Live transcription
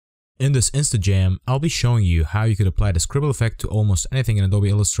In this InstaJam, I'll be showing you how you could apply the Scribble effect to almost anything in Adobe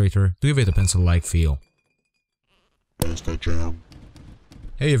Illustrator to give it a pencil-like feel. InstaJam.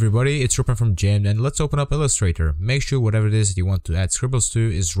 Hey everybody, it's Rupen from Jam, and let's open up Illustrator. Make sure whatever it is that you want to add scribbles to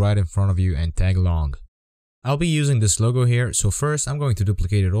is right in front of you and tag along. I'll be using this logo here, so first I'm going to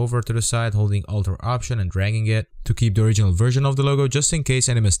duplicate it over to the side holding Alt or Option and dragging it to keep the original version of the logo just in case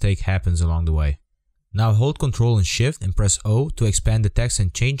any mistake happens along the way. Now hold Ctrl and Shift and press O to expand the text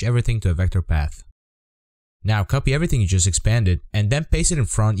and change everything to a vector path. Now copy everything you just expanded and then paste it in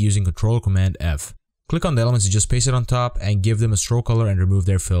front using Ctrl Command F. Click on the elements you just pasted on top and give them a stroke color and remove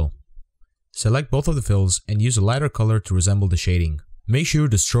their fill. Select both of the fills and use a lighter color to resemble the shading. Make sure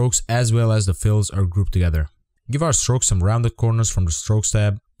the strokes as well as the fills are grouped together. Give our strokes some rounded corners from the Strokes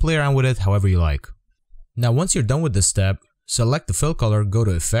tab. Play around with it however you like. Now once you're done with this step, select the fill color, go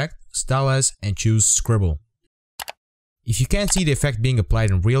to Effect, Style As, and choose Scribble. If you can't see the effect being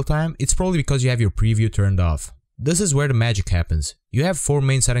applied in real time, it's probably because you have your preview turned off. This is where the magic happens. You have 4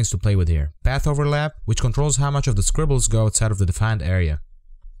 main settings to play with here. Path Overlap, which controls how much of the scribbles go outside of the defined area.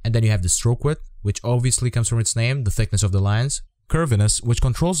 And then you have the stroke width, which obviously comes from its name, the thickness of the lines. Curviness, which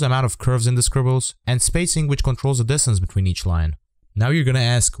controls the amount of curves in the scribbles. And spacing, which controls the distance between each line. Now you're gonna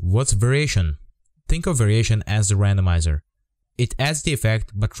ask, what's variation? Think of variation as the randomizer. It adds the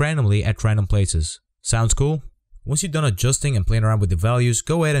effect, but randomly at random places. Sounds cool? Once you're done adjusting and playing around with the values,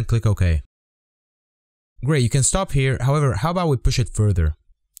 go ahead and click OK. Great, you can stop here, however, how about we push it further?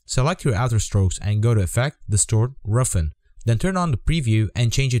 Select your outer strokes and go to Effect, Distort, Roughen. Then turn on the preview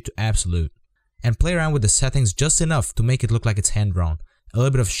and change it to Absolute. And play around with the settings just enough to make it look like it's hand-drawn. A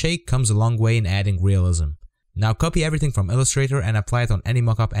little bit of shake comes a long way in adding realism. Now copy everything from Illustrator and apply it on any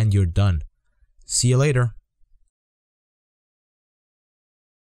mockup and you're done. See you later.